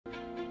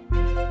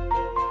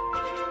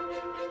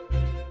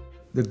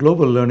The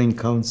Global Learning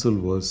Council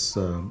was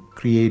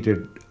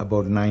created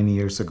about 9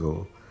 years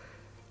ago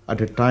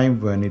at a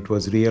time when it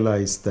was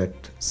realized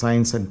that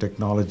science and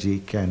technology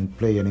can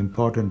play an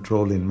important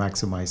role in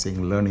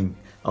maximizing learning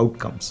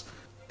outcomes,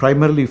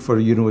 primarily for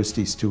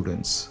university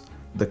students.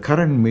 The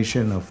current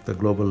mission of the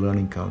Global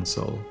Learning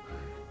Council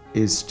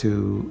is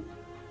to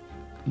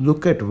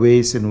look at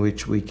ways in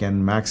which we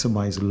can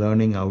maximize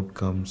learning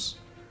outcomes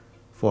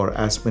for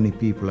as many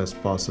people as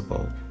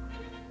possible.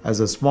 As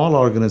a small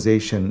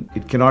organization,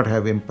 it cannot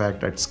have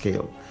impact at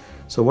scale.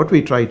 So what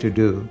we try to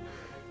do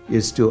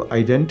is to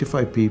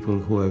identify people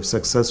who have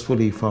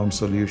successfully found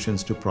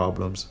solutions to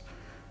problems,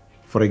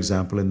 for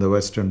example, in the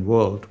Western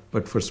world,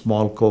 but for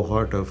small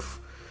cohort of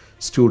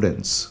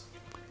students.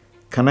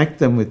 Connect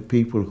them with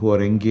people who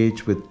are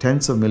engaged with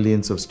tens of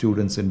millions of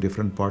students in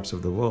different parts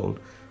of the world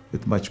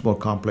with much more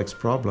complex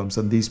problems,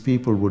 and these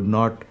people would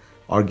not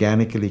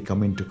organically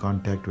come into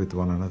contact with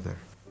one another.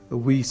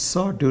 We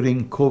saw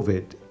during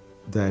COVID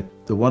that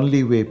the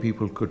only way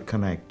people could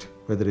connect,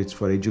 whether it's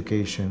for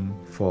education,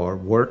 for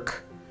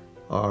work,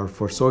 or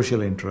for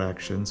social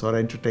interactions or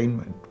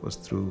entertainment, was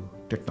through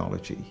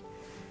technology.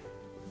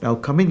 Now,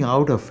 coming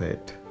out of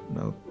it,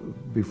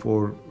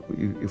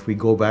 if we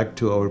go back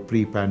to our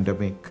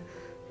pre-pandemic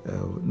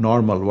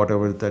normal,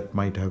 whatever that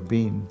might have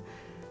been,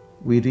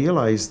 we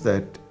realized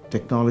that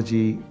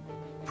technology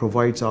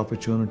provides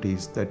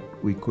opportunities that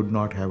we could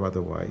not have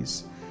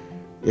otherwise,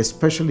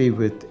 especially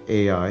with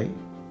AI,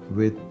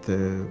 with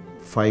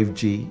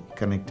 5G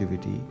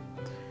connectivity,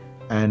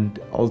 and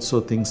also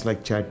things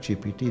like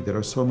ChatGPT. There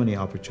are so many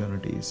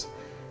opportunities.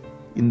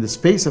 In the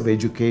space of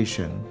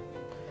education,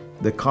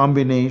 the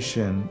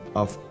combination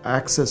of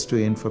access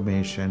to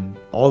information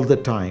all the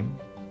time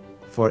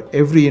for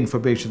every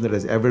information that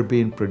has ever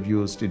been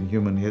produced in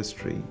human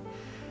history,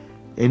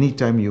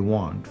 anytime you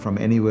want, from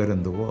anywhere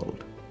in the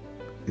world,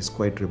 is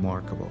quite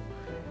remarkable.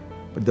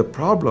 But the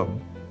problem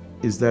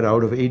is that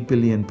out of 8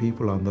 billion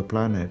people on the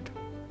planet,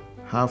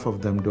 half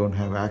of them don't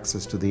have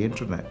access to the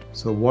internet.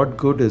 So what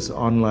good is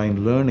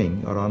online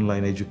learning or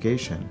online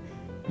education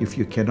if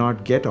you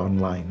cannot get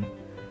online?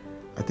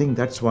 I think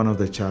that's one of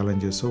the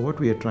challenges. So what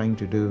we are trying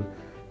to do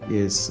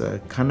is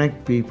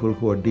connect people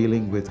who are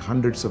dealing with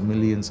hundreds of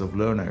millions of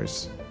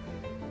learners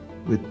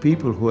with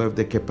people who have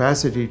the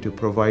capacity to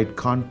provide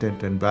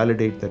content and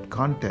validate that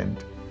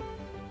content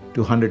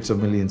to hundreds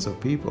of millions of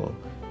people,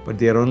 but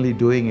they are only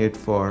doing it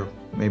for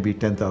maybe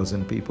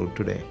 10,000 people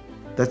today.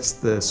 That's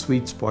the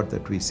sweet spot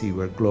that we see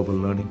where Global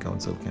Learning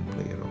Council can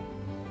play a role.